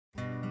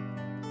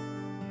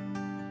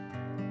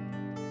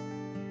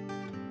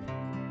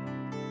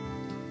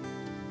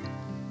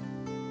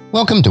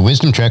Welcome to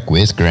Wisdom Trek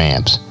with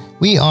Gramps.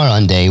 We are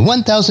on day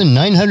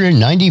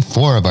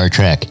 1994 of our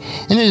trek,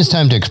 and it is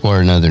time to explore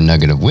another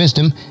nugget of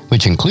wisdom,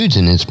 which includes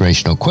an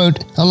inspirational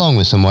quote, along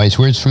with some wise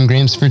words from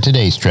Gramps for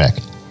today's trek.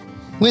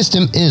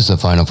 Wisdom is the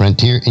final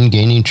frontier in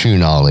gaining true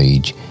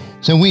knowledge,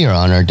 so we are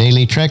on our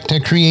daily trek to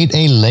create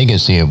a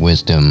legacy of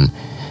wisdom,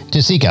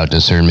 to seek out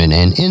discernment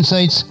and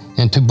insights,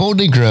 and to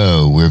boldly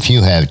grow where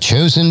few have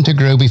chosen to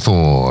grow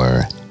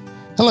before.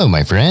 Hello,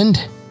 my friend.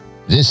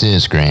 This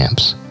is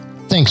Gramps.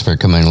 Thanks for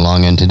coming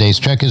along on today's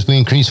trek as we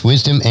increase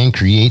wisdom and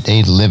create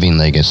a living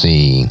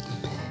legacy.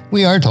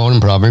 We are told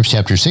in Proverbs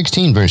chapter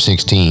 16, verse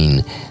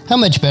 16, how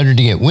much better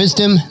to get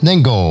wisdom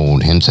than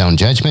gold and sound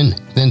judgment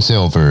than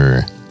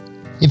silver.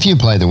 If you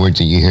apply the words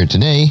that you hear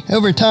today,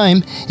 over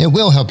time, it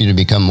will help you to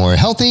become more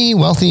healthy,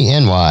 wealthy,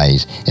 and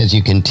wise as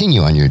you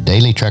continue on your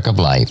daily trek of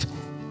life.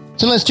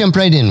 So let's jump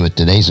right in with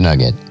today's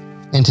nugget.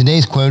 And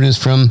today's quote is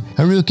from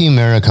Haruki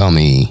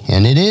Murakami,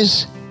 and it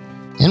is,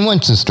 "And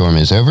once the storm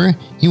is over,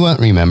 you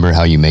won't remember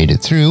how you made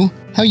it through,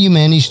 how you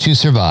managed to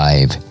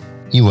survive.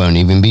 You won't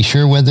even be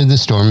sure whether the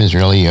storm is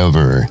really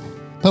over.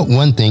 But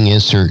one thing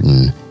is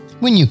certain.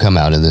 When you come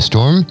out of the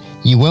storm,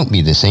 you won't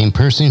be the same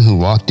person who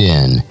walked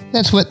in.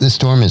 That's what the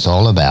storm is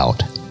all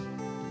about."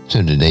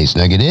 So today's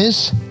nugget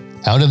is,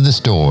 out of the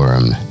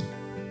storm.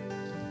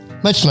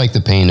 Much like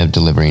the pain of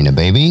delivering a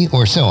baby,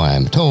 or so I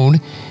am told,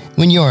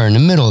 when you are in the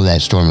middle of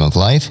that storm of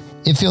life,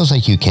 it feels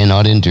like you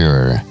cannot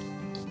endure.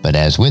 But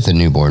as with a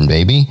newborn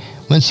baby,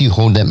 once you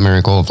hold that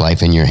miracle of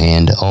life in your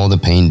hand, all the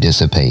pain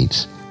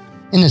dissipates.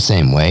 In the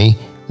same way,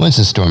 once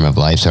the storm of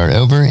lives are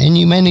over and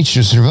you manage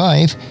to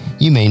survive,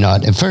 you may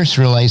not at first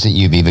realize that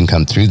you've even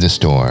come through the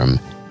storm.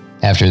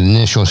 After the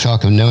initial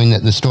shock of knowing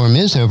that the storm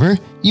is over,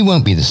 you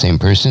won't be the same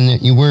person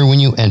that you were when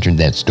you entered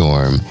that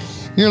storm.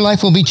 Your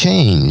life will be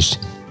changed.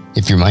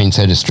 If your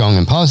mindset is strong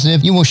and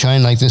positive, you will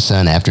shine like the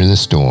sun after the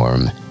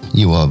storm.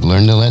 You will have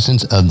learned the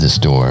lessons of the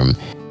storm,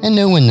 and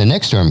know when the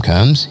next storm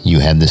comes, you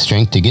have the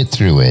strength to get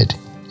through it.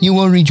 You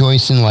will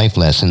rejoice in life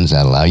lessons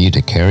that allow you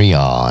to carry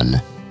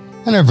on.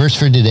 And our verse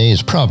for today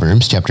is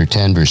Proverbs chapter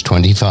 10, verse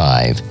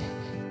 25.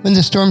 "When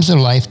the storms of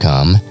life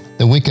come,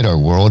 the wicked are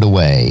whirled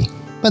away,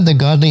 but the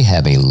godly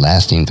have a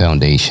lasting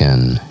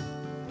foundation."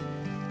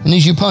 And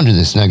as you ponder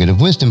this nugget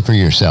of wisdom for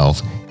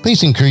yourself,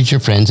 please encourage your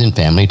friends and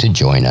family to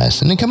join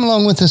us, and then come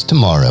along with us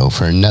tomorrow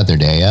for another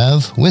day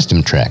of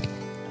Wisdom Trek,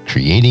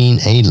 creating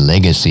a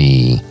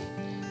legacy.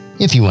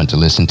 If you want to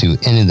listen to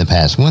any of the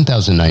past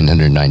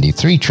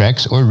 1993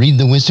 treks or read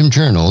the Wisdom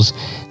Journals,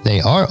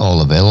 they are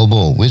all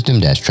available at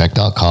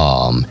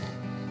wisdom-trek.com.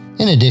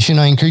 In addition,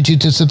 I encourage you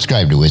to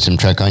subscribe to Wisdom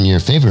Trek on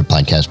your favorite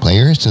podcast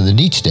player so that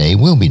each day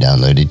will be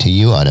downloaded to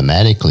you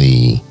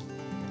automatically.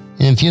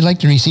 And if you'd like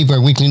to receive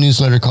our weekly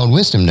newsletter called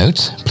Wisdom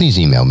Notes, please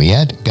email me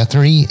at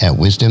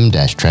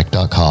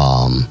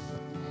guthrie@wisdom-trek.com.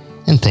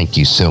 And thank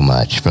you so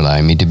much for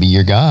allowing me to be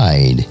your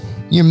guide,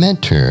 your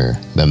mentor,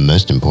 but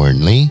most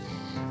importantly,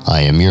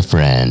 I am your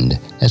friend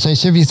as I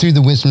serve you through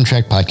the Wisdom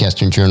Trek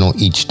podcast and journal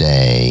each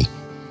day.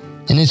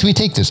 And as we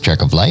take this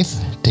trek of life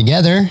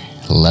together,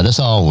 let us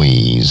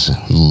always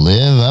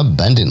live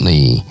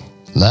abundantly,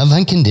 love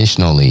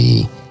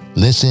unconditionally,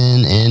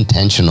 listen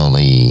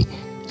intentionally,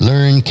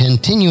 learn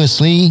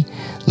continuously,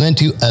 lend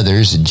to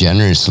others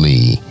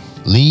generously,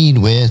 lead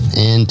with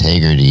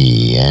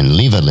integrity, and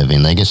leave a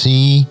living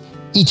legacy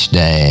each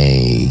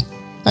day.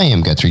 I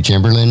am Guthrie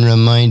Chamberlain,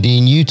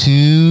 reminding you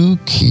to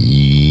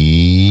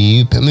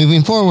keep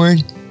moving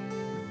forward,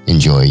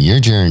 enjoy your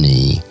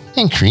journey,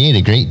 and create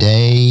a great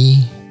day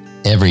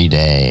every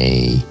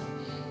day.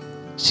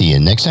 See you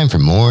next time for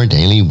more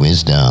daily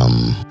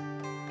wisdom.